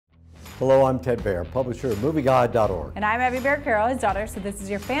Hello, I'm Ted Baer, publisher of Movieguide.org. And I'm Abby Bear Carroll, his daughter, so this is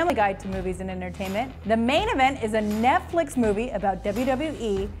your family guide to movies and entertainment. The main event is a Netflix movie about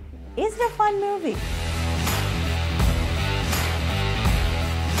WWE. Is it a fun movie?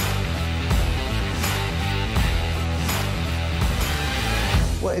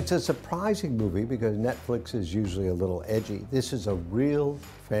 Well, it's a surprising movie because Netflix is usually a little edgy. This is a real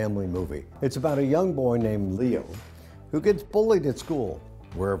family movie. It's about a young boy named Leo who gets bullied at school.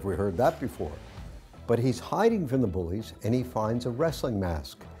 Where have we heard that before? But he's hiding from the bullies and he finds a wrestling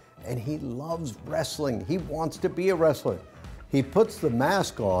mask. And he loves wrestling. He wants to be a wrestler. He puts the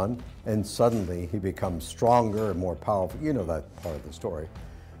mask on and suddenly he becomes stronger and more powerful. You know that part of the story.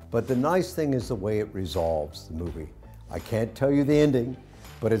 But the nice thing is the way it resolves the movie. I can't tell you the ending,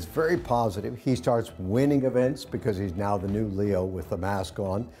 but it's very positive. He starts winning events because he's now the new Leo with the mask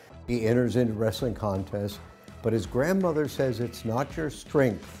on. He enters into wrestling contests, but his grandmother says it's not your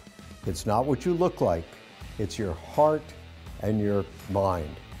strength, it's not what you look like, it's your heart and your mind.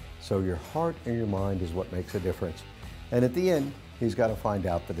 So your heart and your mind is what makes a difference. And at the end, he's got to find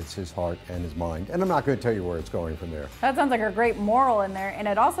out that it's his heart and his mind. And I'm not going to tell you where it's going from there. That sounds like a great moral in there, and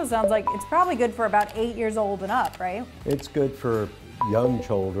it also sounds like it's probably good for about 8 years old and up, right? It's good for young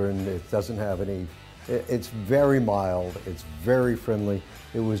children. It doesn't have any, it's very mild, it's very friendly.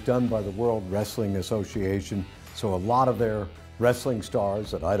 It was done by the World Wrestling Association, so a lot of their wrestling stars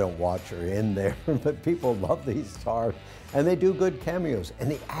that I don't watch are in there, but people love these stars, and they do good cameos,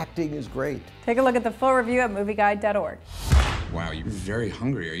 and the acting is great. Take a look at the full review at Movieguide.org. Wow, you're very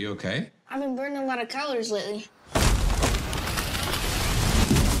hungry. Are you okay? I've been burning a lot of calories lately.